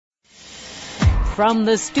From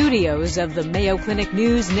the studios of the Mayo Clinic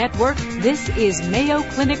News Network, this is Mayo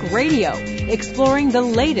Clinic Radio, exploring the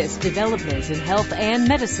latest developments in health and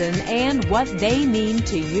medicine and what they mean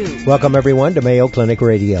to you. Welcome, everyone, to Mayo Clinic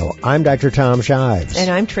Radio. I'm Dr. Tom Shives.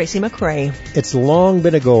 And I'm Tracy McCrae. It's long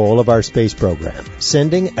been a goal of our space program,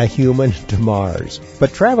 sending a human to Mars.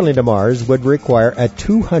 But traveling to Mars would require a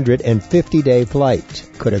 250-day flight.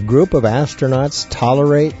 Could a group of astronauts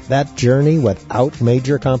tolerate that journey without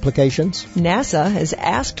major complications? NASA has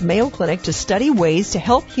asked Mayo Clinic to study ways to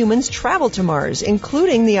help humans travel to Mars,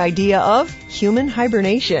 including the idea of human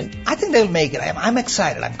hibernation. I think they'll make it. I'm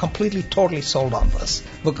excited. I'm completely, totally sold on this.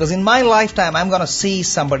 Because in my lifetime, I'm going to see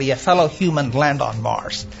somebody, a fellow human, land on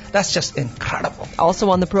Mars. That's just incredible.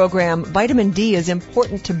 Also on the program, vitamin D is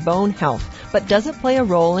important to bone health, but doesn't play a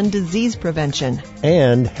role in disease prevention.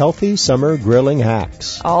 And healthy summer grilling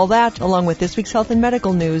hacks. All that, along with this week's health and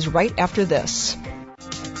medical news, right after this.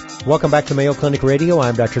 Welcome back to Mayo Clinic Radio.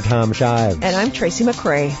 I'm Dr. Tom Shives. And I'm Tracy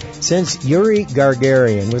McCrae. Since Yuri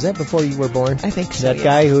Gagarin, was that before you were born? I think so, That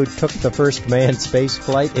guy who took the first manned space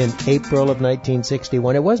flight in April of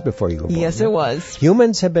 1961. It was before you were born. Yes, it was.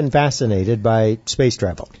 Humans have been fascinated by space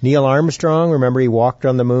travel. Neil Armstrong, remember he walked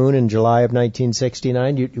on the moon in July of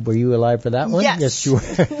 1969? Were you alive for that one? Yes. Yes, you were.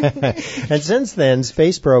 And since then,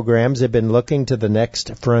 space programs have been looking to the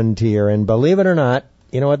next frontier. And believe it or not,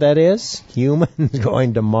 you know what that is? Humans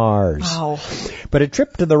going to Mars. Wow. But a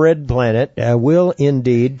trip to the red planet will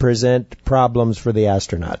indeed present problems for the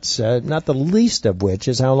astronauts, not the least of which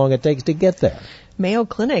is how long it takes to get there. Mayo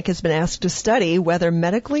Clinic has been asked to study whether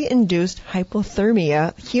medically induced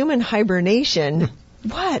hypothermia, human hibernation,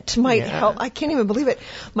 might help, I can't even believe it,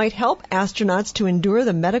 might help astronauts to endure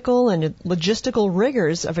the medical and logistical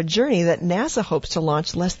rigors of a journey that NASA hopes to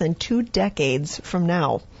launch less than 2 decades from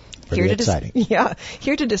now. Pretty exciting.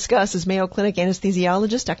 Here to discuss is Mayo Clinic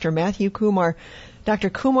anesthesiologist Dr. Matthew Kumar. Dr.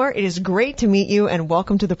 Kumar, it is great to meet you and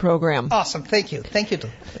welcome to the program. Awesome. Thank you. Thank you.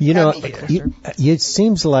 It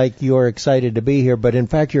seems like you're excited to be here, but in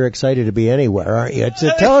fact you're excited to be anywhere, aren't you? So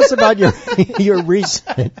tell us about your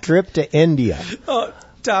recent trip to India. Oh,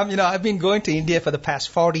 Tom, I've been going to India for the past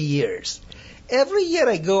 40 years. Every year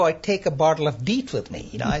I go, I take a bottle of DEET with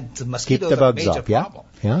me. The mosquitoes Keep the bugs are a major off, problem.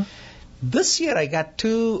 Yeah. This year I got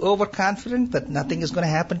too overconfident that nothing is going to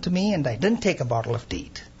happen to me, and I didn't take a bottle of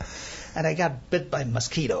DEET. And I got bit by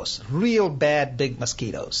mosquitoes, real bad big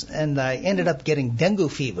mosquitoes. And I ended up getting dengue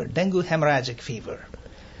hemorrhagic fever.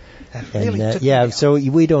 So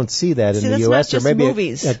we don't see that in the U.S. or maybe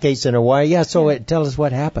movies. A case in Hawaii. Yeah, so tell us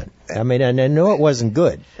what happened. I mean, and I know it wasn't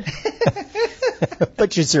good.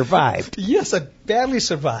 But you survived. Yes, I barely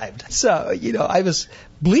survived. So, I was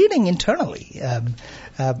bleeding internally.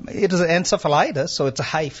 It is an encephalitis, so it's a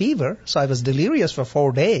high fever. So I was delirious for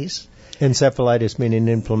 4 days. Encephalitis meaning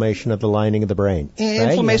inflammation of the lining of the brain.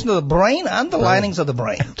 Inflammation of the brain and the linings of the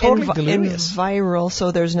brain. Totally delirious. And viral,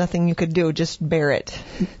 so there's nothing you could do. Just bear it.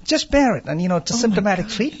 Just bear it. And, it's a symptomatic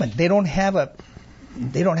treatment. They don't have an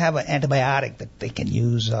antibiotic that they can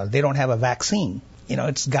use. They don't have a vaccine.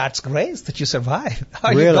 It's God's grace that you survive.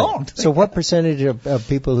 Really? You don't. So what percentage of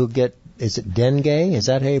people who get, is it dengue? Is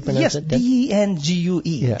that how you pronounce it? Yes, dengue.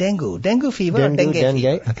 Yeah. Dengue fever or dengue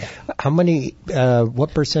fever. Okay. How many,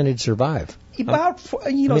 what percentage survive? About,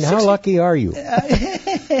 how lucky are you?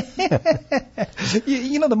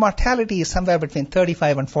 The mortality is somewhere between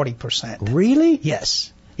 35 and 40%. Really?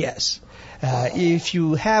 Yes. If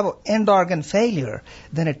you have end organ failure,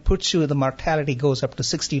 then it puts you, the mortality goes up to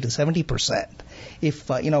 60 to 70%. If,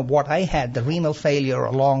 what I had, the renal failure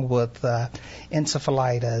along with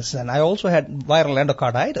encephalitis, and I also had viral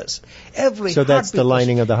endocarditis. So that's the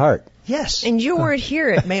lining of the heart. Yes. And you weren't here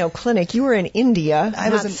at Mayo Clinic. You were in India. I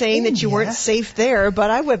was not saying that you weren't safe there, but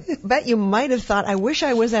I would bet you might have thought, I wish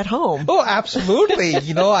I was at home. Oh, absolutely.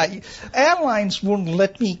 Airlines wouldn't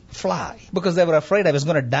let me fly because they were afraid I was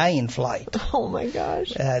going to die in flight. Oh, my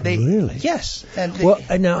gosh. Really? Yes.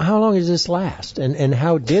 Now, how long does this last? And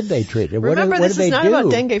how did they treat it? Remember, what this did is they not do?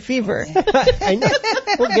 about dengue fever. I know.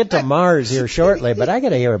 We'll get to Mars here shortly, but I got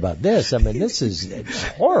to hear about this. I mean, this is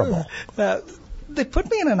horrible. They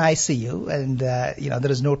put me in an ICU, and,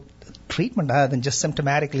 there is no treatment other than just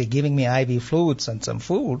symptomatically giving me IV fluids and some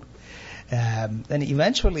food. Then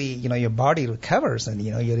eventually, your body recovers and,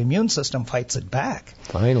 your immune system fights it back.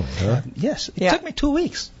 Finally, huh? Yes. It took me 2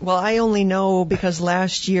 weeks. Well, I only know because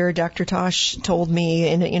last year Dr. Tosh told me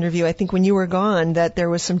in an interview, I think when you were gone, that there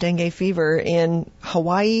was some dengue fever in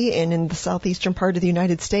Hawaii and in the southeastern part of the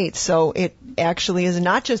United States. So it actually is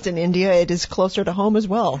not just in India, it is closer to home as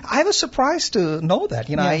well. I was surprised to know that.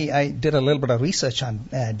 I did a little bit of research on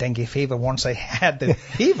dengue fever once I had the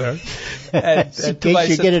fever. In case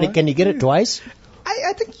you get it, can you get it twice?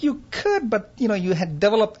 I think you could, but you had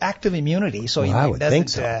developed active immunity, so I would think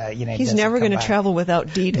so. He's never going to travel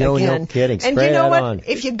without DEET again. No kidding. And Spray you know what? On.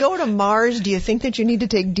 If you go to Mars, do you think that you need to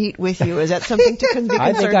take DEET with you? Is that something to be concerned about?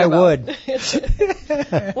 I think I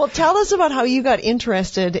would. Well, tell us about how you got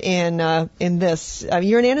interested in this.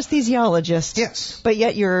 You're an anesthesiologist. Yes. But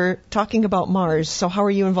yet you're talking about Mars. So how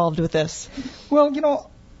are you involved with this? Well,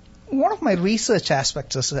 one of my research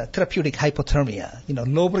aspects is therapeutic hypothermia,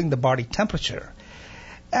 lowering the body temperature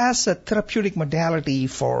as a therapeutic modality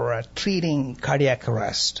for treating cardiac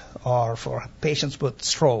arrest or for patients with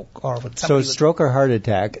stroke or with somebody So stroke or heart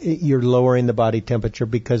attack, you're lowering the body temperature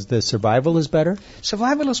because the survival is better?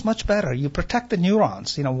 Survival is much better. You protect the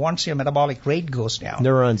neurons, once your metabolic rate goes down.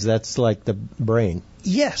 Neurons, that's like the brain.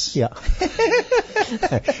 Yes. Yeah.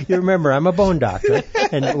 You remember, I'm a bone doctor,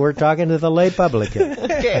 and we're talking to the lay public here.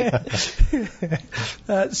 Okay.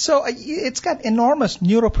 So it's got enormous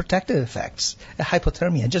neuroprotective effects,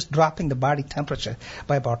 hypothermia, just dropping the body temperature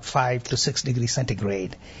by about 5 to 6 degrees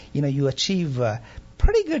centigrade. You achieve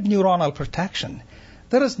pretty good neuronal protection.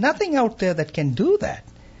 There is nothing out there that can do that.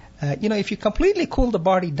 If you completely cool the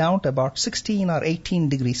body down to about 16 or 18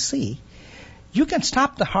 degrees C, you can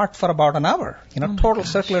stop the heart for about an hour, total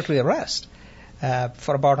circulatory arrest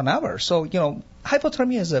for about an hour. So,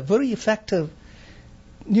 hypothermia is a very effective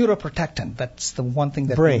neuroprotectant. That's the one thing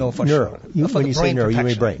that we know for sure. When you say neuro, you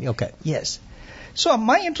mean brain. Okay. Yes. So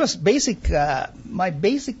my interest, my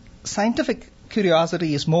basic scientific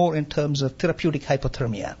curiosity is more in terms of therapeutic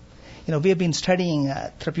hypothermia. We have been studying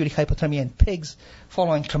therapeutic hypothermia in pigs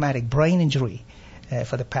following traumatic brain injury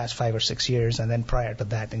for the past 5 or 6 years, and then prior to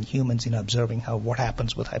that in humans, observing what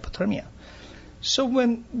happens with hypothermia. So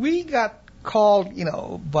when we got called,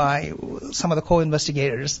 by some of the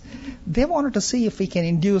co-investigators, they wanted to see if we can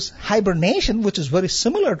induce hibernation, which is very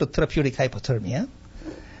similar to therapeutic hypothermia,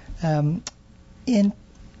 in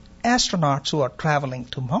astronauts who are traveling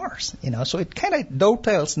to Mars. So it kind of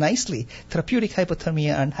dovetails nicely, therapeutic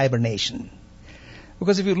hypothermia and hibernation.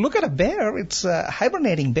 Because if you look at a bear, it's a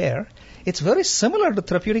hibernating bear. It's very similar to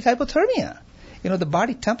therapeutic hypothermia. The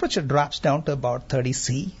body temperature drops down to about 30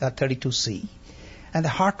 C or 32 C. And the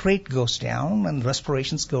heart rate goes down and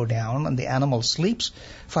respirations go down and the animal sleeps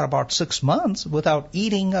for about 6 months without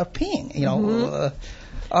eating or peeing,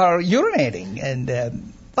 or urinating. And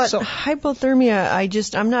But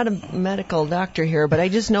hypothermia, I'm not a medical doctor here, but I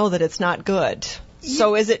just know that it's not good.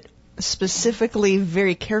 So is it specifically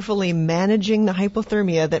very carefully managing the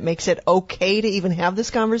hypothermia that makes it okay to even have this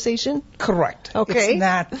conversation? Correct. Okay. It's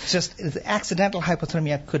not just accidental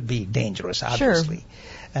hypothermia could be dangerous, obviously.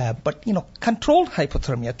 Sure. But controlled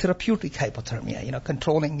hypothermia, therapeutic hypothermia,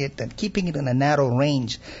 controlling it and keeping it in a narrow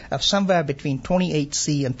range of somewhere between 28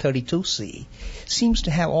 C and 32 C seems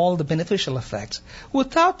to have all the beneficial effects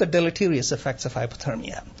without the deleterious effects of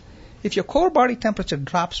hypothermia. If your core body temperature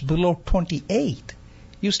drops below 28,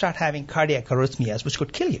 you start having cardiac arrhythmias, which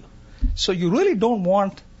could kill you. So you really don't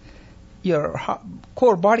want your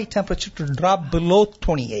core body temperature to drop below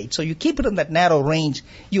 28. So you keep it in that narrow range.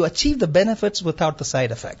 You achieve the benefits without the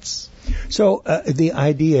side effects. So the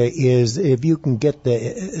idea is if you can get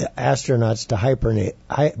the astronauts to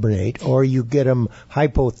hibernate, or you get them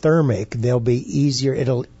hypothermic, they'll be easier.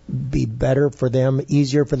 It'll be better for them,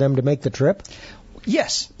 easier for them to make the trip?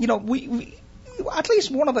 Yes. We at least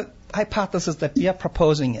one of the hypotheses that we are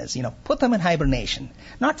proposing is, put them in hibernation.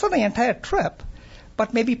 Not for the entire trip,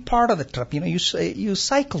 but maybe part of the trip. You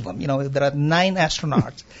cycle them. There are 9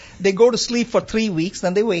 astronauts. They go to sleep for 3 weeks,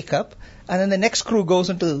 then they wake up, and then the next crew goes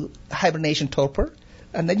into hibernation torpor,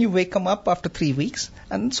 and then you wake them up after 3 weeks,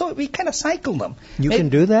 and so we kind of cycle them. You can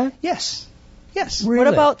do that? Yes. Yes. Really?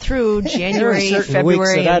 What about through January, there are certain February,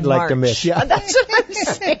 weeks that and I'd like to March? miss. Yeah. That's what I'm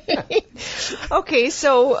saying. Okay,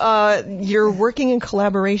 so you're working in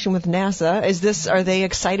collaboration with NASA. Are they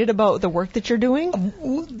excited about the work that you're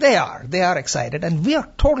doing? They are excited, and we are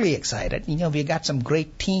totally excited. We got some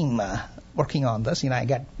great team working on this. I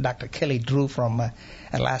got Dr. Kelly Drew from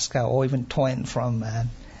Alaska, Oyvind Toyn from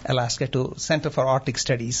Alaska to Center for Arctic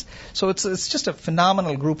Studies. So it's just a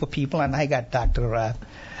phenomenal group of people, and I got Dr.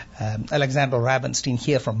 Alexander Rabenstein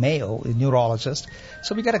here from Mayo, a neurologist.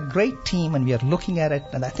 So we got a great team, and we are looking at it,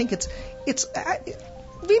 and I think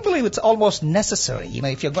we believe it's almost necessary.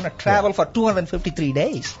 If you're going to travel for 253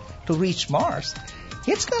 days to reach Mars,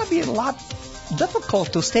 it's going to be a lot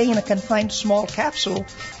difficult to stay in a confined small capsule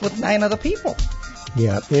with 9 other people.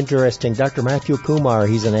 Yeah, interesting. Dr. Matthew Kumar,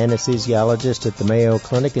 he's an anesthesiologist at the Mayo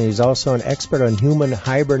Clinic, and he's also an expert on human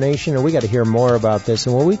hibernation, and we got to hear more about this.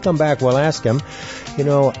 And when we come back, we'll ask him,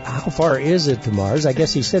 how far is it to Mars? I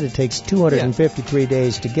guess he said it takes 253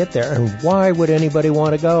 days to get there, and why would anybody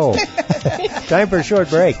want to go? Time for a short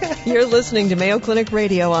break. You're listening to Mayo Clinic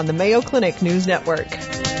Radio on the Mayo Clinic News Network.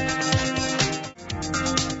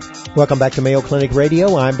 Welcome back to Mayo Clinic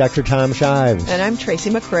Radio. I'm Dr. Tom Shives. And I'm Tracy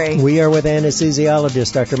McRae. We are with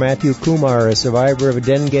anesthesiologist Dr. Matthew Kumar, a survivor of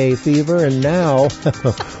dengue fever, and now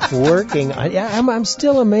working. I'm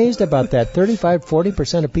still amazed about that.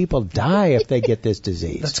 35-40% of people die if they get this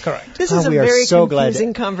disease. That's correct. This is a very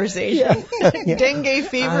confusing conversation. Yeah. Dengue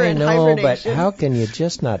fever and hibernation. But how can you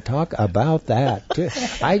just not talk about that?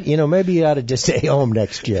 Maybe you ought to just stay home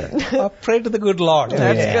next year. Pray to the good Lord.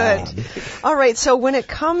 That's good. All right, so when it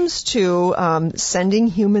comes to sending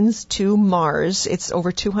humans to Mars, it's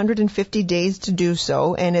over 250 days to do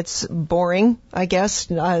so, and it's boring, I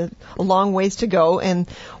guess, a long ways to go. And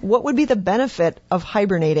what would be the benefit of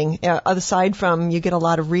hibernating, aside from you get a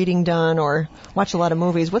lot of reading done or watch a lot of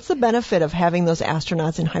movies? What's the benefit of having those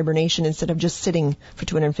astronauts in hibernation instead of just sitting for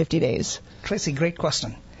 250 days? Tracy, great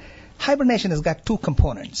question. Hibernation has got two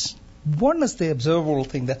components. One is the observable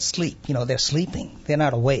thing, that's sleep. They're sleeping. They're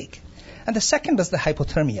not awake. And the second is the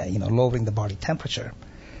hypothermia, lowering the body temperature.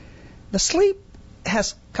 The sleep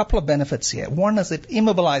has a couple of benefits here. One is it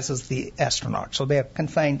immobilizes the astronaut, so they're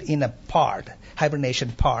confined in a pod,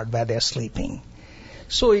 hibernation pod, where they're sleeping.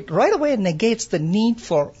 So it right away negates the need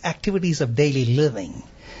for activities of daily living.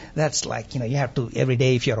 That's like, you have to, every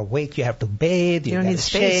day if you're awake, you have to bathe, you need to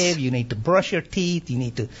shave, you need to brush your teeth, you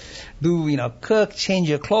need to do, cook, change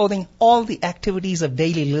your clothing. All the activities of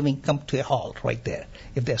daily living come to a halt right there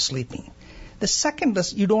if they're sleeping. The second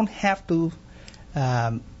is you don't have to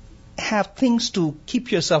have things to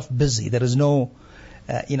keep yourself busy. There is no,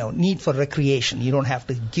 need for recreation. You don't have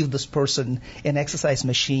to give this person an exercise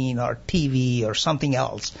machine or TV or something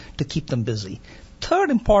else to keep them busy. Third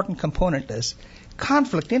important component is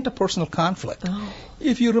conflict, interpersonal conflict. Oh.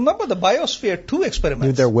 If you remember the Biosphere 2 experiments.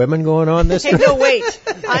 Are there women going on this trip? Hey, no, wait.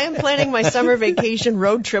 I am planning my summer vacation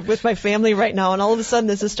road trip with my family right now, and all of a sudden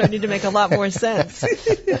this is starting to make a lot more sense.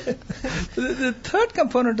 The third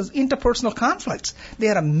component is interpersonal conflicts. They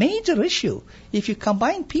are a major issue. If you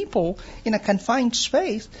combine people in a confined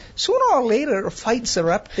space, sooner or later fights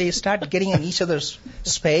erupt. They start getting in each other's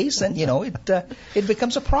space, and, it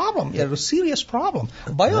becomes a problem, a serious problem.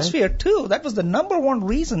 Biosphere 2, that was the number one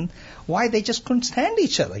reason why they just couldn't stand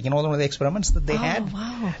each other. One of the experiments that they had.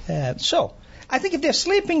 Wow. So I think if they're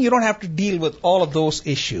sleeping, you don't have to deal with all of those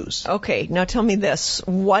issues. Okay, now tell me this.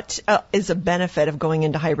 What is a benefit of going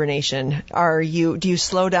into hibernation? Do you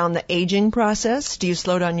slow down the aging process? Do you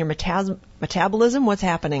slow down your metabolism? What's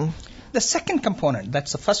happening? The second component,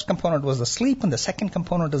 that's the first component was the sleep, and the second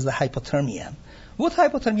component is the hypothermia. With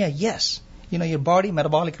hypothermia, yes, your body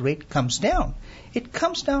metabolic rate comes down. It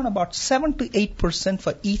comes down about 7 to 8%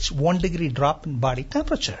 for each 1 degree drop in body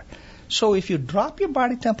temperature. So if you drop your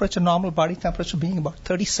body temperature, normal body temperature being about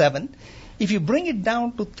 37, if you bring it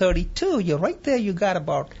down to 32, you're right there, you got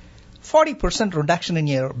about 40% reduction in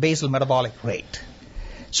your basal metabolic rate.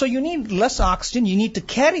 So you need less oxygen, you need to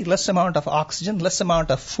carry less amount of oxygen, less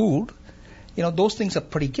amount of food. Those things are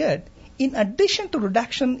pretty good. In addition to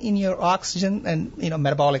reduction in your oxygen and,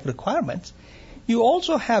 metabolic requirements, you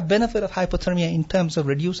also have benefit of hypothermia in terms of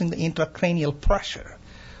reducing the intracranial pressure,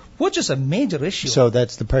 which is a major issue. So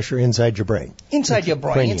that's the pressure inside your brain. Inside your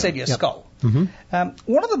brain, cranial. Inside your skull.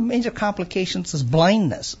 Mm-hmm. One of the major complications is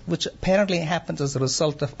blindness, which apparently happens as a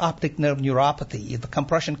result of optic nerve neuropathy, the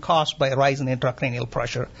compression caused by a rise in intracranial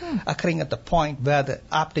pressure occurring at the point where the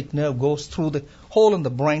optic nerve goes through the hole in the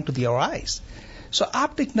brain to your eyes. So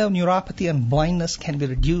optic nerve neuropathy and blindness can be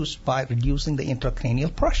reduced by reducing the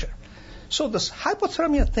intracranial pressure. So this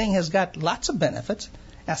hypothermia thing has got lots of benefits.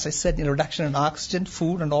 As I said, reduction in oxygen,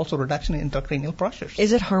 food, and also reduction in intracranial pressures.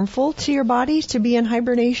 Is it harmful to your body to be in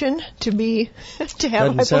hibernation, to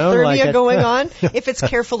have hypothermia going on, if it's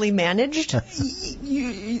carefully managed?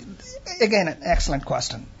 Again, an excellent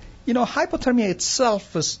question. Hypothermia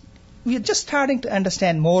itself we are just starting to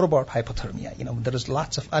understand more about hypothermia. There is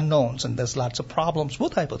lots of unknowns and there's lots of problems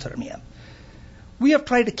with hypothermia. We have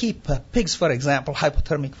tried to keep pigs, for example,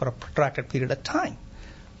 hypothermic for a protracted period of time.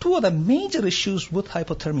 Two of the major issues with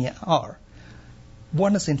hypothermia are,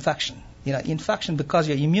 one is infection. Infection because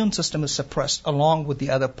your immune system is suppressed along with the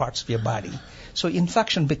other parts of your body. So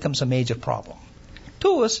infection becomes a major problem.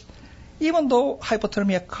 Two is, even though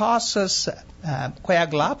hypothermia causes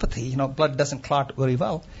coagulopathy, blood doesn't clot very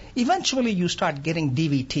well. Eventually, you start getting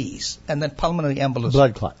DVTs and then pulmonary embolism.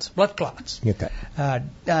 Blood clots. Blood clots. Okay.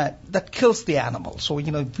 That kills the animal. So,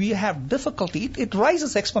 we have difficulty. It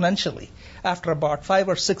rises exponentially. After about 5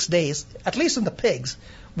 or 6 days, at least in the pigs,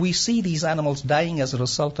 we see these animals dying as a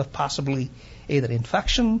result of possibly either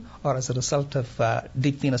infection or as a result of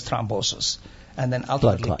deep venous thrombosis. And then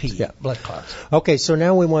ultimately blood clots. Okay, so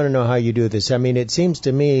now we want to know how you do this. I mean, it seems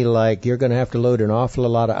to me like you're going to have to load an awful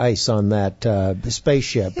lot of ice on that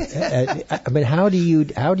spaceship. I mean, how do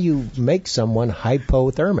you make someone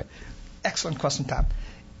hypothermic? Excellent question, Tom.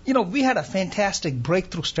 We had a fantastic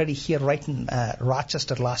breakthrough study here right in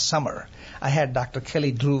Rochester last summer. I had Dr.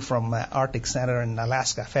 Kelly Drew from Arctic Center in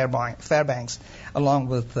Alaska, Fairbanks, along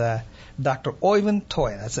with Dr. Oyvind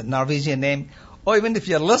Toye. That's a Norwegian name. Oyvind, if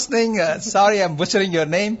you're listening, sorry I'm butchering your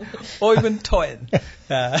name, Oyvind Toye.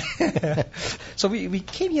 So we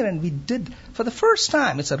came here and we did, for the first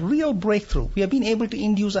time, it's a real breakthrough. We have been able to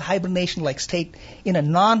induce a hibernation-like state in a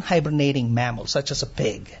non-hibernating mammal, such as a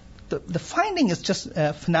pig. The finding is just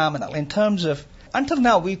phenomenal in terms of, until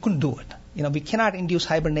now we couldn't do it. We cannot induce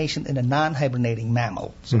hibernation in a non-hibernating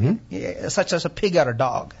mammal, such as a pig or a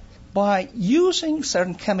dog. By using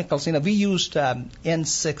certain chemicals, we used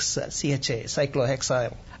N6-CHA,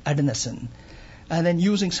 cyclohexyl adenosine, and then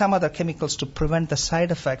using some other chemicals to prevent the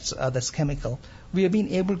side effects of this chemical, we have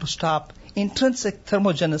been able to stop intrinsic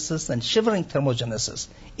thermogenesis and shivering thermogenesis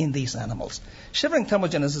in these animals. Shivering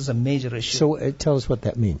thermogenesis is a major issue. So tell us what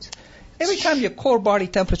that means. Every time your core body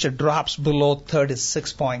temperature drops below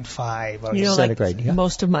 36.5 or centigrade, like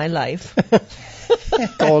most of my life.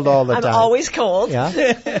 Cold all the time. I'm always cold.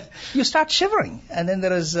 Yeah. You start shivering, and then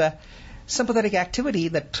there is sympathetic activity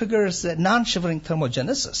that triggers non-shivering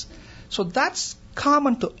thermogenesis. So that's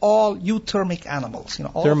common to all euthermic animals.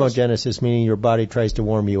 Thermogenesis meaning your body tries to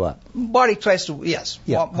warm you up. Body tries to,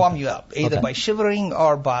 warm you up, either by shivering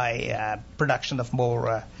or by production of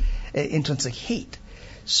more intrinsic heat.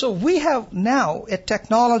 So we have now a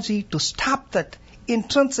technology to stop that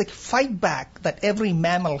intrinsic fight back that every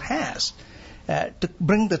mammal has to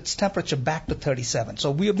bring its temperature back to 37.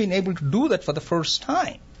 So we have been able to do that for the first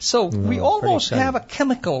time. So we almost have a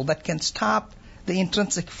chemical that can stop the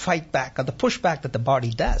intrinsic fight back or the pushback that the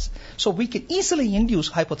body does. So we can easily induce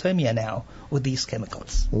hypothermia now with these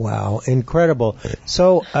chemicals. Wow, incredible.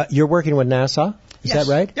 So you're working with NASA, is that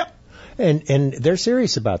right? Yep. And they're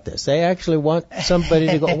serious about this. They actually want somebody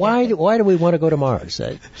to go, why do we want to go to Mars?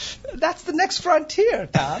 That's the next frontier,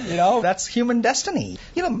 Tom. That's human destiny.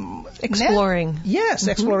 Exploring. Yes,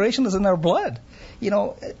 exploration is in our blood.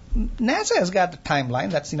 NASA has got the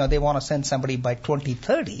timeline. That's, they want to send somebody by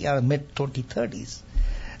 2030 or mid-2030s.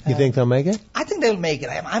 You think they'll make it? I think they'll make it.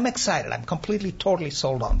 I'm excited. I'm completely, totally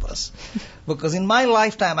sold on this. Because in my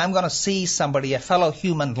lifetime, I'm going to see somebody, a fellow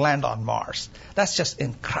human, land on Mars. That's just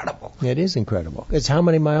incredible. It is incredible. It's how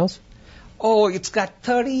many miles? Oh, it's got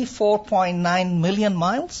 34.9 million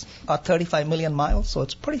miles, or 35 million miles, so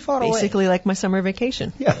it's pretty far away. Basically like my summer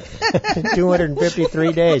vacation. Yeah,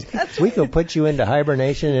 253 days. We could put you into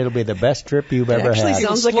hibernation. It'll be the best trip you've ever had. Actually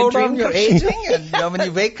sounds like slow a dream. Down your aging, and when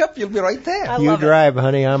you wake up, you'll be right there. You drive,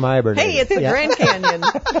 honey. I'm hibernating. Hey, it's the Grand Canyon.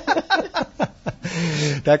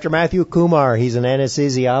 Dr. Matthew Kumar, he's an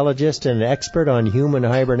anesthesiologist and an expert on human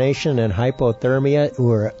hibernation and hypothermia.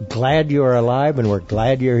 We're glad you're alive, and we're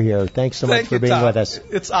glad you're here. Thanks so much for being with us.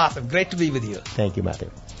 It's awesome. Great to be with you. Thank you,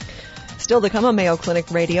 Matthew. Still to come on Mayo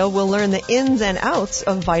Clinic Radio, we'll learn the ins and outs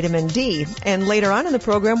of vitamin D. And later on in the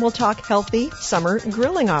program, we'll talk healthy summer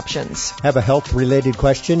grilling options. Have a health-related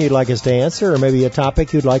question you'd like us to answer, or maybe a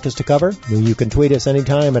topic you'd like us to cover? You can tweet us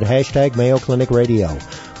anytime at hashtag Mayo Clinic Radio.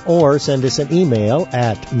 Or send us an email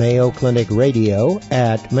at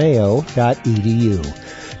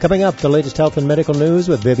mayoclinicradio@mayo.edu. Coming up, the latest health and medical news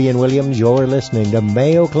with Vivian Williams. You're listening to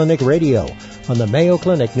Mayo Clinic Radio on the Mayo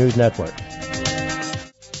Clinic News Network.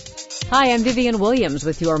 Hi, I'm Vivian Williams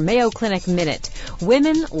with your Mayo Clinic Minute.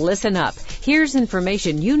 Women, listen up. Here's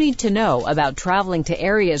information you need to know about traveling to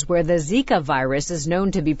areas where the Zika virus is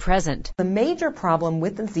known to be present. The major problem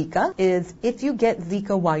with the Zika is if you get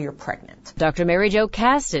Zika while you're pregnant. Dr. Mary Jo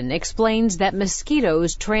Kasten explains that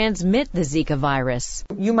mosquitoes transmit the Zika virus.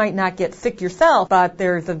 You might not get sick yourself, but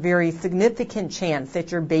there's a very significant chance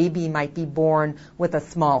that your baby might be born with a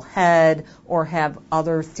small head or have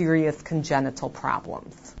other serious congenital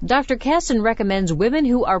problems. Dr. Kasten recommends women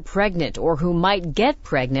who are pregnant or who might get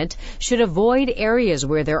pregnant should avoid avoid areas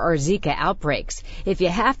where there are Zika outbreaks. If you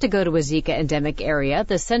have to go to a Zika endemic area,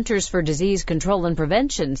 the Centers for Disease Control and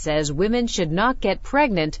Prevention says women should not get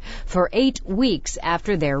pregnant for 8 weeks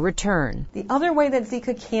after their return. The other way that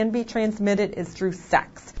Zika can be transmitted is through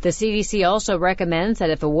sex. The CDC also recommends that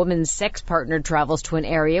if a woman's sex partner travels to an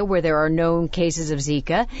area where there are known cases of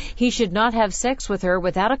Zika, he should not have sex with her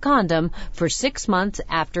without a condom for 6 months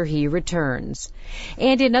after he returns.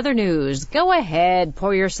 And in other news, go ahead,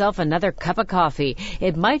 pour yourself another cup of coffee.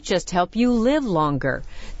 It might just help you live longer.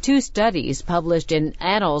 2 studies published in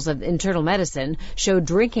Annals of Internal Medicine show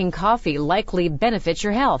drinking coffee likely benefits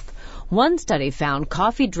your health. One study found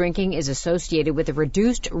coffee drinking is associated with a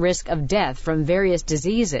reduced risk of death from various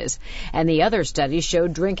diseases, and the other study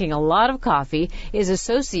showed drinking a lot of coffee is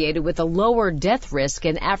associated with a lower death risk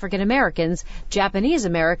in African Americans, Japanese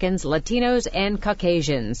Americans, Latinos, and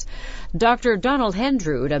Caucasians. Dr. Donald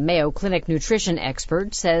Hendrud, a Mayo Clinic nutrition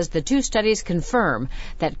expert, says the 2 studies confirm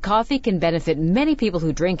that coffee can benefit many people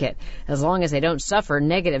who drink it, as long as they don't suffer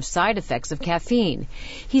negative side effects of caffeine.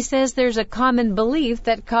 He says there's a common belief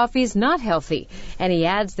that coffee is not healthy, and he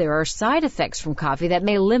adds there are side effects from coffee that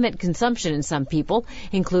may limit consumption in some people,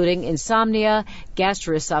 including insomnia,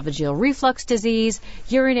 gastroesophageal reflux disease,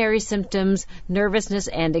 urinary symptoms, nervousness,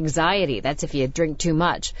 and anxiety. That's if you drink too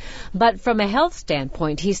much. But from a health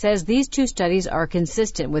standpoint, he says these 2 studies are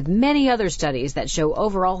consistent with many other studies that show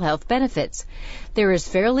overall health benefits. There is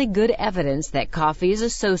fairly good evidence that coffee is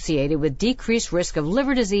associated with decreased risk of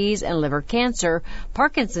liver disease and liver cancer,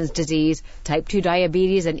 Parkinson's disease, type 2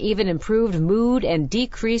 diabetes, and even improved mood and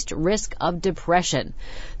decreased risk of depression.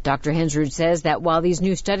 Dr. Hensrud says that while these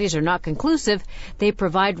new studies are not conclusive, they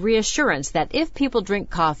provide reassurance that if people drink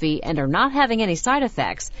coffee and are not having any side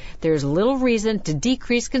effects, there's little reason to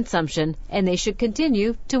decrease consumption and they should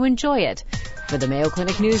continue to enjoy it. For the Mayo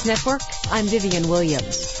Clinic News Network, I'm Vivian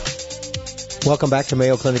Williams. Welcome back to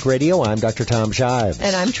Mayo Clinic Radio. I'm Dr. Tom Shives.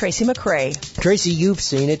 And I'm Tracy McCrae. Tracy, you've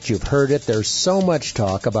seen it. You've heard it. There's so much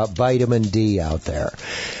talk about vitamin D out there.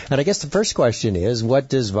 And I guess the first question is, what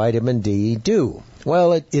does vitamin D do?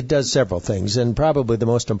 Well, it does several things, and probably the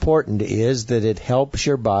most important is that it helps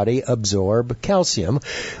your body absorb calcium,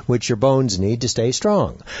 which your bones need to stay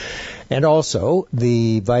strong. And also,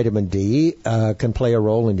 the vitamin D can play a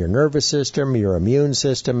role in your nervous system, your immune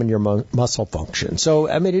system, and your muscle function. So,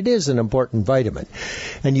 I mean, it is an important vitamin.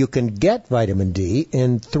 And you can get vitamin D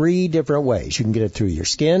in 3 different ways. You can get it through your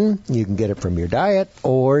skin, you can get it from your diet,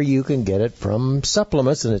 or you can get it from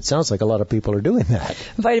supplements, and it sounds like a lot of people are doing that.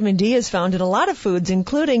 Vitamin D is found in a lot of foods,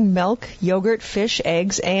 including milk, yogurt, fish,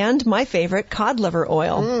 eggs, and, my favorite, cod liver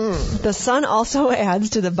oil. The sun also adds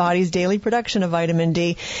to the body's daily production of vitamin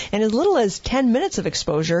D, and as little as 10 minutes of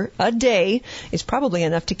exposure a day is probably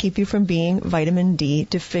enough to keep you from being vitamin D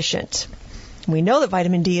deficient. We know that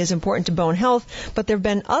vitamin D is important to bone health, but there have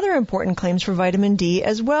been other important claims for vitamin D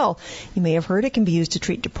as well. You may have heard it can be used to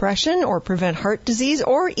treat depression or prevent heart disease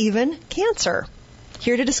or even cancer.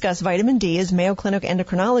 Here to discuss vitamin D is Mayo Clinic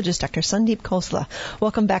endocrinologist Dr. Sandeep Khosla.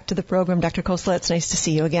 Welcome back to the program, Dr. Khosla. It's nice to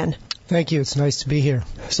see you again. Thank you. It's nice to be here.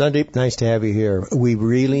 Sandeep, nice to have you here. We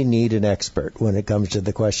really need an expert when it comes to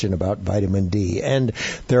the question about vitamin D. And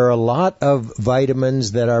there are a lot of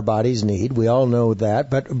vitamins that our bodies need. We all know that.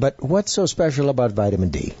 But what's so special about vitamin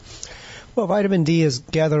D? Well, vitamin D has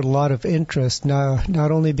gathered a lot of interest, now,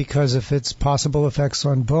 not only because of its possible effects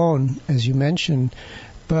on bone, as you mentioned,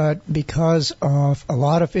 but because of a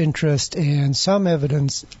lot of interest and some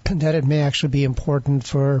evidence that it may actually be important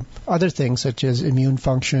for other things such as immune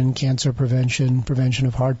function, cancer prevention, prevention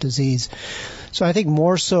of heart disease. So I think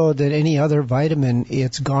more so than any other vitamin,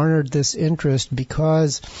 it's garnered this interest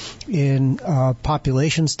because in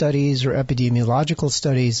population studies or epidemiological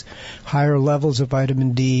studies, higher levels of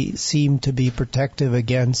vitamin D seem to be protective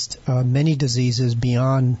against many diseases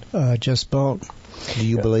beyond just bone. Do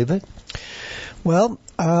you believe it? Well,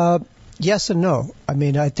 yes and no. I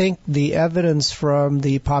mean, I think the evidence from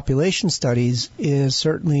the population studies is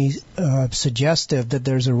certainly suggestive that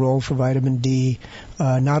there's a role for vitamin D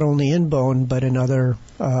not only in bone but in other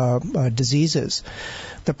diseases.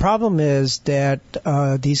 The problem is that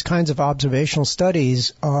these kinds of observational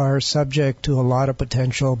studies are subject to a lot of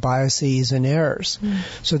potential biases and errors.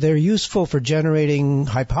 So they're useful for generating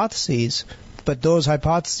hypotheses but those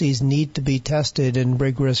hypotheses need to be tested in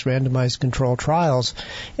rigorous randomized control trials.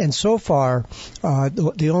 And so far,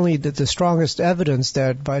 the strongest evidence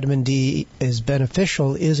that vitamin D is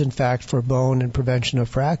beneficial is in fact for bone and prevention of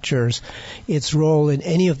fractures. Its role in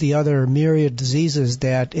any of the other myriad diseases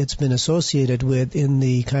that it's been associated with in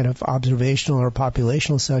the kind of observational or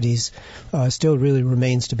populational studies still really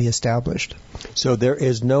remains to be established. So there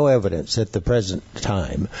is no evidence at the present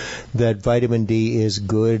time that vitamin D is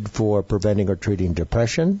good for preventing or treating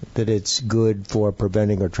depression, that it's good for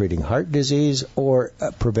preventing or treating heart disease, or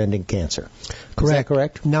preventing cancer. Correct. Is that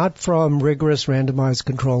correct? Not from rigorous randomized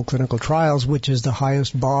controlled clinical trials, which is the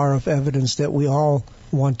highest bar of evidence that we all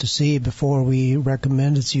want to see before we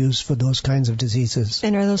recommend its use for those kinds of diseases.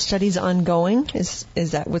 And are those studies ongoing? Is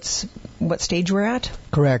that what stage we're at?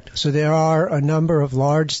 Correct. So there are a number of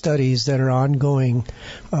large studies that are ongoing,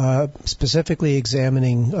 specifically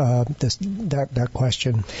examining that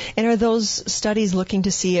question. And are those studies looking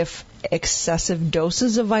to see if excessive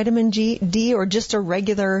doses of vitamin D or just a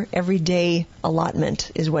regular everyday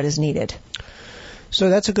allotment is what is needed? So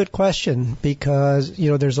that's a good question because,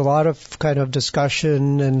 there's a lot of kind of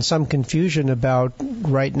discussion and some confusion about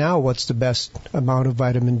right now what's the best amount of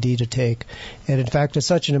vitamin D to take. And in fact, it's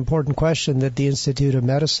such an important question that the Institute of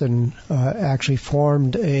Medicine actually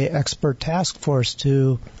formed an expert task force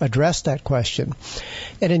to address that question.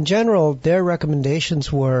 And in general, their recommendations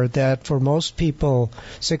were that for most people,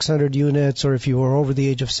 600 units, or if you were over the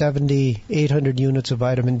age of 70, 800 units of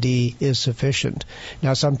vitamin D is sufficient.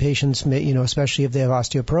 Now, some patients may, especially if they have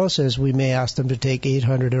osteoporosis, we may ask them to take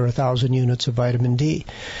 800 or 1,000 units of vitamin D.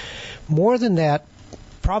 More than that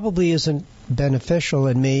probably isn't beneficial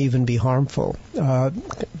and may even be harmful.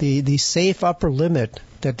 The safe upper limit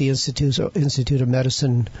that the Institute of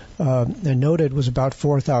Medicine noted was about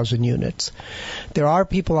 4,000 units. There are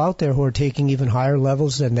people out there who are taking even higher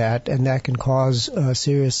levels than that, and that can cause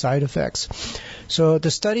serious side effects. So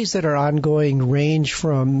the studies that are ongoing range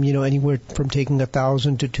from, anywhere from taking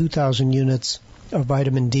 1,000 to 2,000 units of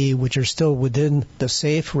vitamin D, which are still within the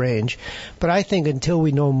safe range. But I think until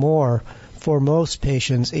we know more, for most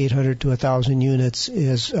patients, 800 to 1,000 units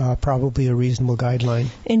is probably a reasonable guideline.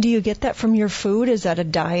 And do you get that from your food? Is that a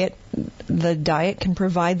diet? The diet can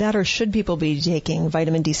provide that, or should people be taking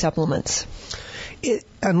vitamin D supplements?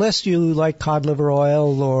 Unless you like cod liver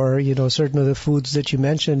oil or, certain of the foods that you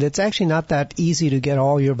mentioned, it's actually not that easy to get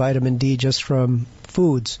all your vitamin D just from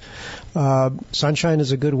foods. Sunshine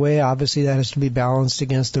is a good way. Obviously, that has to be balanced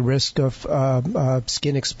against the risk of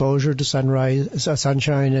skin exposure to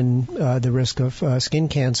sunshine and the risk of skin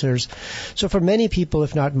cancers. So for many people,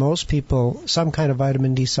 if not most people, some kind of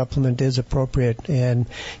vitamin D supplement is appropriate. And,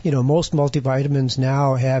 most multivitamins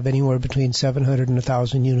now have anywhere between 700 and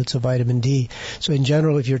 1,000 units of vitamin D. So in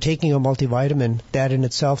general, if you're taking a multivitamin, that in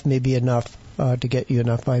itself may be enough to get you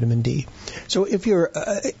enough vitamin D. So if you're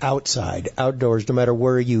outdoors, no matter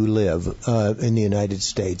where you live in the United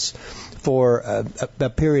States, for a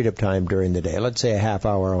period of time during the day, let's say a half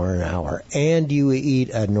hour or an hour, and you eat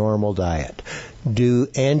a normal diet,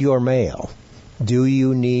 and you're male, do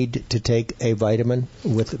you need to take a vitamin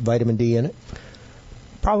with vitamin D in it?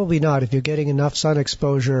 Probably not. If you're getting enough sun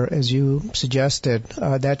exposure, as you suggested,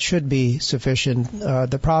 that should be sufficient.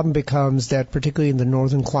 The problem becomes that particularly in the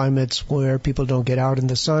northern climates where people don't get out in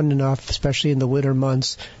the sun enough, especially in the winter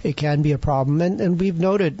months, it can be a problem. And we've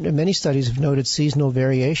noted, many studies have noted seasonal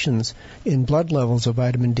variations in blood levels of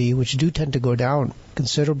vitamin D, which do tend to go down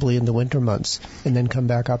considerably in the winter months and then come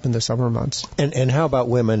back up in the summer months. And how about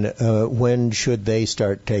women? When should they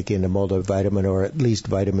start taking a multivitamin or at least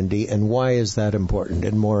vitamin D, and why is that important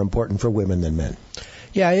and more important for women than men?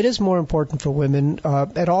 Yeah, it is more important for women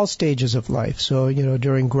at all stages of life. So,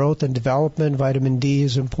 during growth and development, vitamin D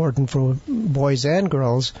is important for boys and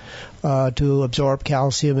girls to absorb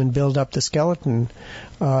calcium and build up the skeleton.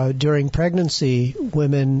 During pregnancy,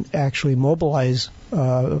 women actually mobilize,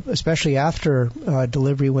 especially after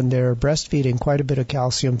delivery when they're breastfeeding, quite a bit of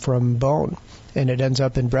calcium from bone, and it ends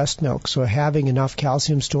up in breast milk. So having enough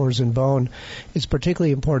calcium stores in bone is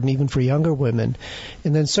particularly important even for younger women.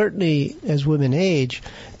 And then certainly as women age,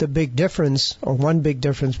 the big difference, or one big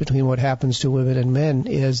difference between what happens to women and men,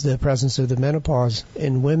 is the presence of the menopause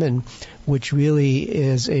in women, which really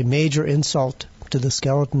is a major insult to the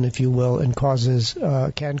skeleton, if you will, and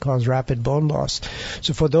can cause rapid bone loss.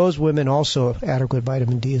 So for those women also, adequate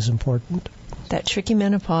vitamin D is important. That tricky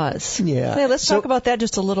menopause. Yeah. Let's talk about that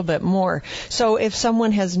just a little bit more. So if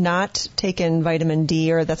someone has not taken vitamin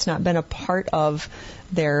D, or that's not been a part of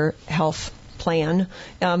their health plan,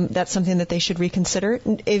 that's something that they should reconsider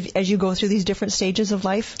as you go through these different stages of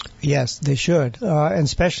life? Yes, they should. And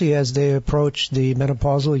especially as they approach the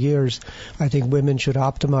menopausal years, I think women should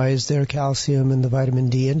optimize their calcium and the vitamin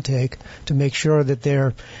D intake to make sure that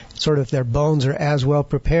their bones are as well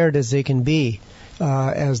prepared as they can be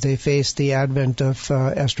as they face the advent of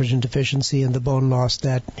estrogen deficiency and the bone loss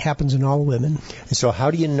that happens in all women. So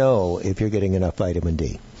how do you know if you're getting enough vitamin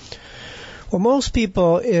D? Well, most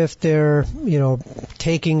people, if they're,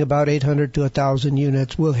 taking about 800 to 1,000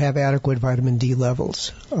 units, will have adequate vitamin D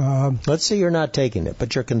levels. Let's say you're not taking it,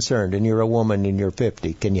 but you're concerned, and you're a woman and you're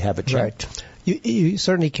 50. Can you have it checked? Right. You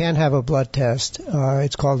certainly can have a blood test.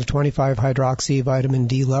 It's called the 25-hydroxy vitamin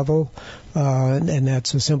D level, and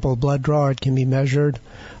that's a simple blood draw. It can be measured.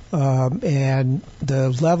 And the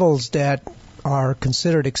levels that are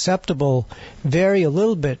considered acceptable vary a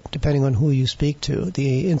little bit depending on who you speak to.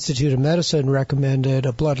 The Institute of Medicine recommended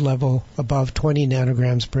a blood level above 20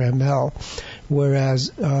 nanograms per ml, whereas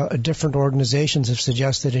different organizations have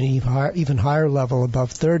suggested an even higher level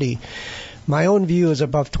above 30. My own view is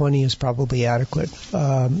above 20 is probably adequate,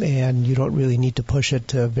 and you don't really need to push it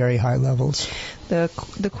to very high levels.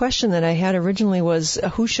 The question that I had originally was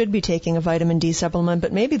who should be taking a vitamin D supplement,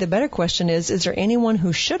 but maybe the better question is there anyone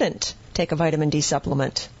who shouldn't take a vitamin D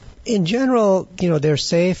supplement? In general, they're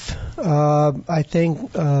safe. I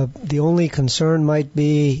think the only concern might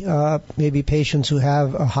be maybe patients who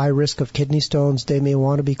have a high risk of kidney stones. They may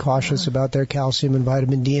want to be cautious about their calcium and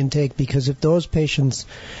vitamin D intake, because if those patients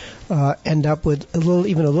end up with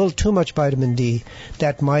even a little too much vitamin D,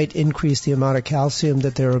 that might increase the amount of calcium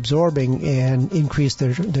that they're absorbing and increase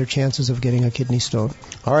their chances of getting a kidney stone.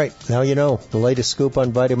 All right, now you know the latest scoop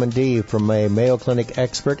on vitamin D from a Mayo Clinic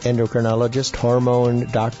expert, endocrinologist, hormone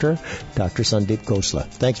doctor, Dr. Sandeep Khosla.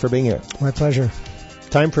 Thanks for being here. My pleasure.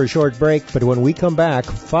 Time for a short break, but when we come back,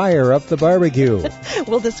 fire up the barbecue.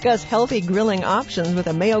 We'll discuss healthy grilling options with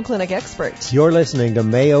a Mayo Clinic expert. You're listening to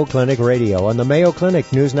Mayo Clinic Radio on the Mayo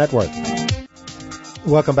Clinic News Network.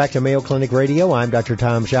 Welcome back to Mayo Clinic Radio. I'm Dr.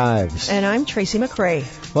 Tom Shives. And I'm Tracy McRae.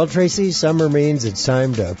 Well, Tracy, summer means it's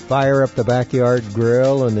time to fire up the backyard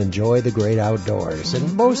grill and enjoy the great outdoors.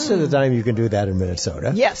 And most of the time you can do that in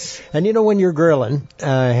Minnesota. Yes. And when you're grilling,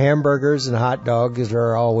 hamburgers and hot dogs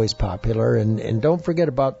are always popular. And don't forget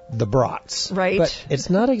about the brats. Right. But it's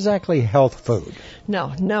not exactly health food.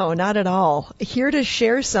 No, not at all. Here to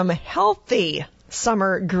share some healthy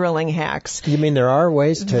summer grilling hacks. You mean there are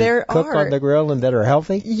ways to cook on the grill and that are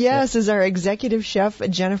healthy? Yes, is our executive chef,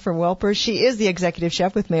 Jennifer Welper. She is the executive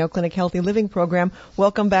chef with Mayo Clinic Healthy Living Program.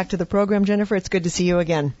 Welcome back to the program, Jennifer. It's good to see you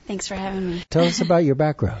again. Thanks for having me. Tell us about your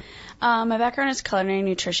background. My background is culinary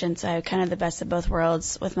nutrition, so I have kind of the best of both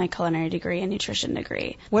worlds with my culinary degree and nutrition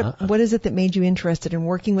degree. What is it that made you interested in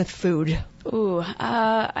working with food?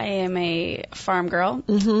 I am a farm girl.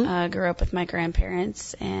 Mm-hmm. Grew up with my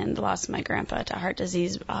grandparents and lost my grandpa to heart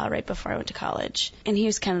disease right before I went to college. And he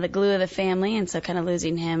was kind of the glue of the family, and so kind of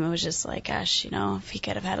losing him, it was just like, gosh, if he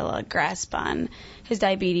could have had a little grasp on his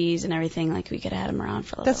diabetes and everything, like we could have had him around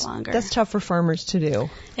for a little bit longer. That's tough for farmers to do.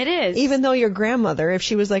 It is. Even though your grandmother, if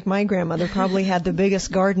she was like my grandmother, probably had the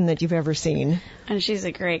biggest garden that you've ever seen. And she's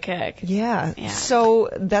a great cook. Yeah. So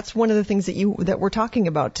that's one of the things that we're talking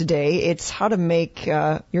about today. It's how to make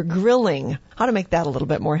your grilling, how to make that a little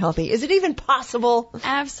bit more healthy. Is it even possible?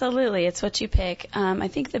 Absolutely. It's what you pick. I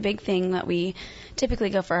think the big thing that we typically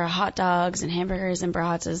go for hot dogs and hamburgers and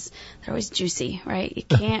brats is they're always juicy, right? You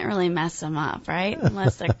can't really mess them up, right?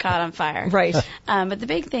 Unless they're caught on fire. Right. But the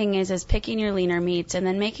big thing is picking your leaner meats and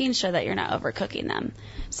then making sure that you're not overcooking them.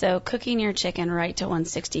 So cooking your chicken right to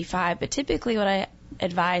 165. But typically what I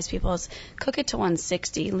advise people is cook it to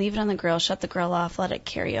 160, leave it on the grill, shut the grill off, let it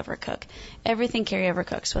carry over cook. Everything carry over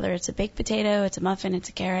cooks, whether it's a baked potato, it's a muffin, it's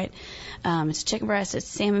a carrot, it's a chicken breast, it's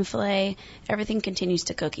salmon fillet, everything continues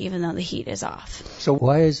to cook even though the heat is off. So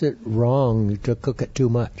why is it wrong to cook it too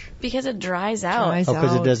much? Because it dries out.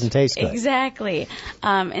 Because it doesn't taste good. Exactly.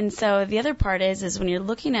 And so the other part is when you're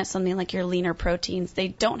looking at something like your leaner proteins, they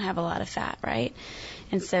don't have a lot of fat, right?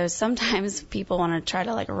 And so sometimes people want to try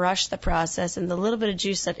to rush the process, and the little bit of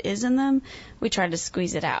juice that is in them, we try to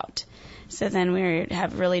squeeze it out. So then we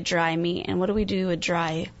have really dry meat. And what do we do with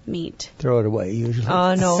dry meat? Throw it away, usually.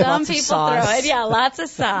 Oh, no, Some lots people of sauce. throw it. Yeah, lots of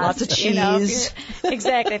sauce. Lots of cheese.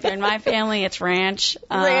 Exactly. If you're in my family, it's ranch.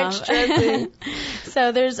 Ranch dressing.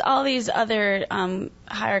 So there's all these other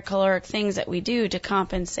higher caloric things that we do to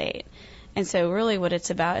compensate. And so really what it's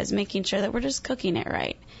about is making sure that we're just cooking it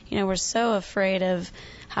right. We're so afraid of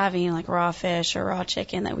having raw fish or raw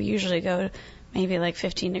chicken that we usually go maybe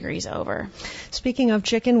 15 degrees over. Speaking of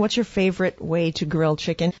chicken, what's your favorite way to grill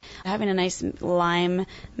chicken? Having a nice lime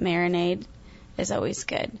marinade is always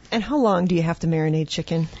good. And how long do you have to marinate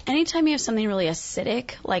chicken? Anytime you have something really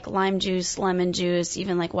acidic, like lime juice, lemon juice,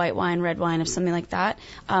 even like white wine, red wine, or something like that,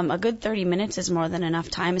 a good 30 minutes is more than enough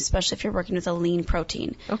time, especially if you're working with a lean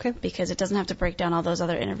protein. Okay. Because it doesn't have to break down all those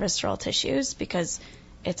other intervisceral tissues, because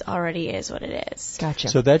it already is what it is. Gotcha.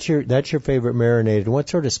 So that's your favorite marinade. What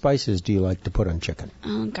sort of spices do you like to put on chicken?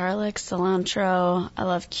 Garlic, cilantro. I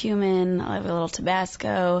love cumin. I love a little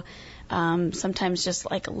Tabasco. Sometimes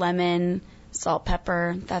just like lemon, salt,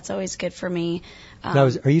 pepper. That's always good for me.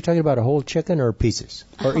 Now, are you talking about a whole chicken or pieces?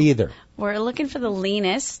 Or either? We're looking for the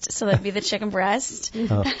leanest, so that'd be the chicken breast.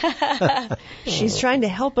 She's trying to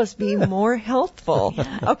help us be more healthful.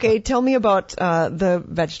 Okay, tell me about the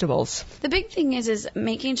vegetables. The big thing is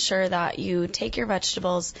making sure that you take your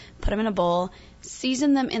vegetables, put them in a bowl,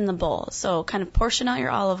 season them in the bowl. So kind of portion out your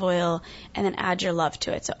olive oil and then add your love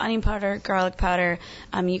to it. So onion powder, garlic powder.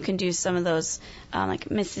 You can do some of those like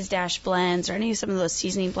Mrs. Dash blends or some of those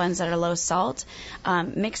seasoning blends that are low salt.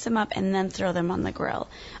 Mix them up and then throw them on the grill.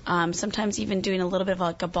 Sometimes even doing a little bit of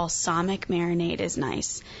like a balsamic marinade is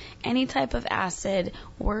nice. Any type of acid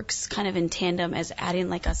works kind of in tandem as adding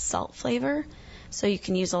like a salt flavor. So you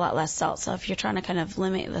can use a lot less salt. So if you're trying to kind of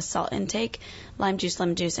limit the salt intake, lime juice,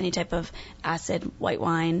 lemon juice, any type of acid, white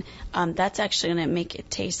wine, that's actually going to make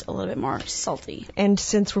it taste a little bit more salty. And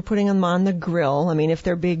since we're putting them on the grill, I mean, if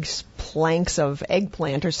they're big planks of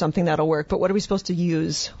eggplant or something, that'll work. But what are we supposed to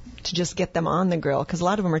use to just get them on the grill? Because a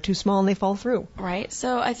lot of them are too small and they fall through. Right.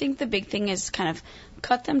 So I think the big thing is kind of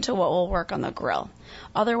cut them to what will work on the grill.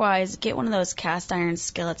 Otherwise, get one of those cast iron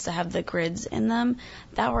skillets that have the grids in them.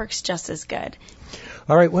 That works just as good.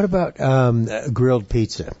 All right, what about grilled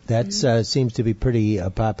pizza? That seems to be pretty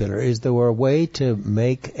popular. Is there a way to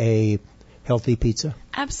make a healthy pizza?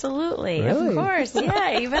 Absolutely. Really? Of course.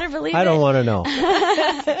 Yeah, you better believe it. I don't want to know.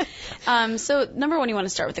 So number one, you want to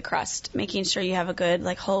start with the crust, making sure you have a good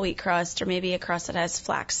like whole wheat crust or maybe a crust that has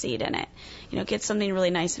flaxseed in it. Get something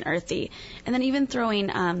really nice and earthy. And then even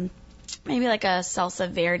throwing maybe like a salsa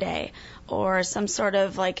verde or some sort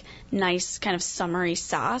of like nice kind of summery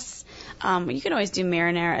sauce. You can always do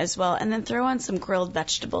marinara as well. And then throw on some grilled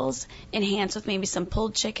vegetables, enhance with maybe some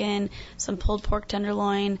pulled chicken, some pulled pork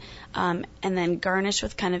tenderloin, and then garnish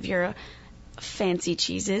with kind of your fancy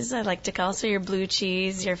cheeses, I like to call. So your blue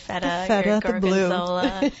cheese, your feta your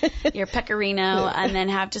gorgonzola, your pecorino, and then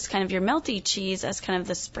have just kind of your melty cheese as kind of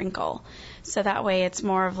the sprinkle. So that way it's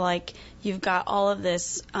more of like you've got all of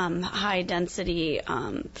this high density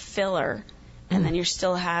filler, and then you're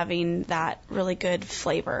still having that really good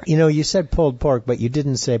flavor. You said pulled pork, but you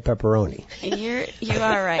didn't say pepperoni. You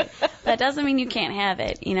are right. That doesn't mean you can't have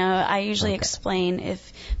it. I usually explain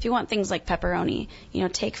if you want things like pepperoni,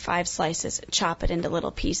 take 5 slices, chop it into little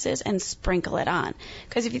pieces, and sprinkle it on.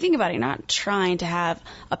 Because if you think about it, you're not trying to have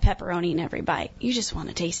a pepperoni in every bite. You just want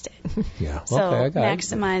to taste it. Yeah. So okay, I got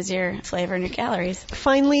maximize your flavor and your calories.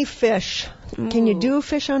 Finally, fish. Can you do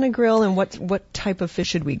fish on a grill, and what type of fish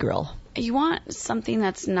should we grill? You want something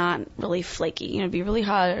that's not really flaky. It'd be really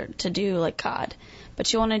hard to do like cod.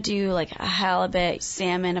 But you want to do like a halibut,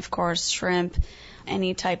 salmon, of course, shrimp,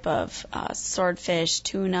 any type of swordfish,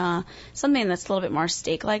 tuna, something that's a little bit more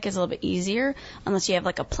steak-like is a little bit easier, unless you have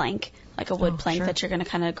like a plank, like a wood plank that you're going to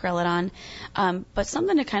kind of grill it on. But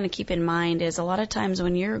something to kind of keep in mind is a lot of times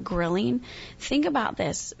when you're grilling, think about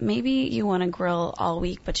this. Maybe you want to grill all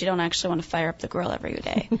week, but you don't actually want to fire up the grill every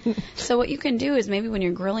day. So what you can do is maybe when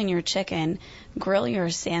you're grilling your chicken, grill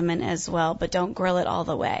your salmon as well, but don't grill it all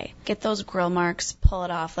the way. Get those grill marks, pull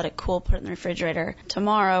it off, let it cool, put it in the refrigerator.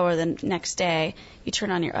 Tomorrow or the next day, you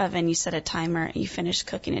turn on your oven, you set a timer, and you finish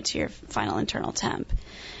cooking it to your final internal temp.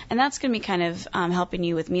 And that's going to be kind of helping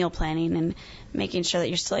you with meal planning and making sure that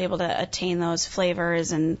you're still able to attain those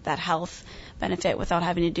flavors and that health benefit without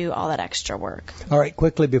having to do all that extra work. All right,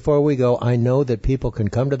 quickly before we go, I know that people can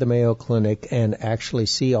come to the Mayo Clinic and actually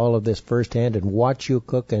see all of this firsthand and watch you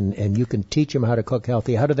cook, and you can teach them how to cook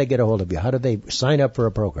healthy. How do they get a hold of you? How do they sign up for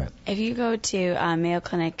a program? If you go to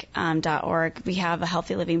mayoclinic.org, we have a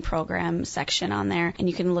healthy living program section on there, and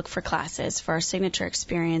you can look for classes for our signature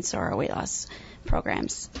experience or our weight loss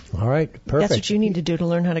programs. All right, perfect. That's what you need to do to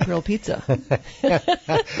learn how to grill pizza.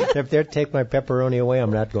 If they take my pepperoni away,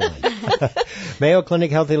 I'm not going. Mayo Clinic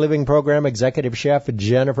Healthy Living Program Executive Chef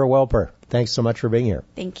Jennifer Welper. Thanks so much for being here.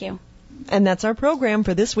 Thank you. And that's our program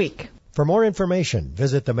for this week. For more information,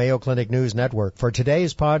 visit the Mayo Clinic News Network for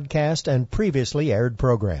today's podcast and previously aired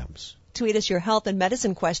programs. Tweet us your health and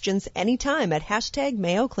medicine questions anytime at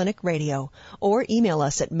 #Mayo Clinic Radio or email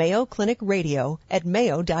us at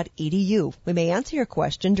mayoclinicradio@mayo.edu. We may answer your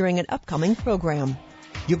question during an upcoming program.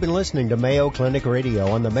 You've been listening to Mayo Clinic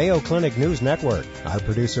Radio on the Mayo Clinic News Network. Our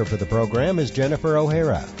producer for the program is Jennifer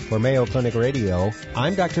O'Hara. For Mayo Clinic Radio,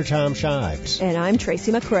 I'm Dr. Tom Shives. And I'm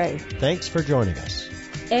Tracy McCrae. Thanks for joining us.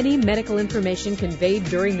 Any medical information conveyed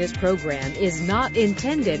during this program is not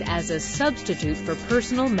intended as a substitute for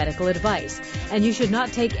personal medical advice, and you should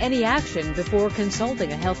not take any action before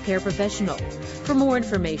consulting a healthcare professional. For more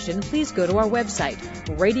information, please go to our website,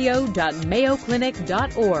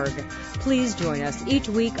 radio.mayoclinic.org. Please join us each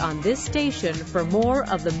week on this station for more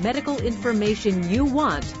of the medical information you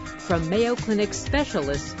want from Mayo Clinic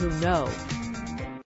specialists who know.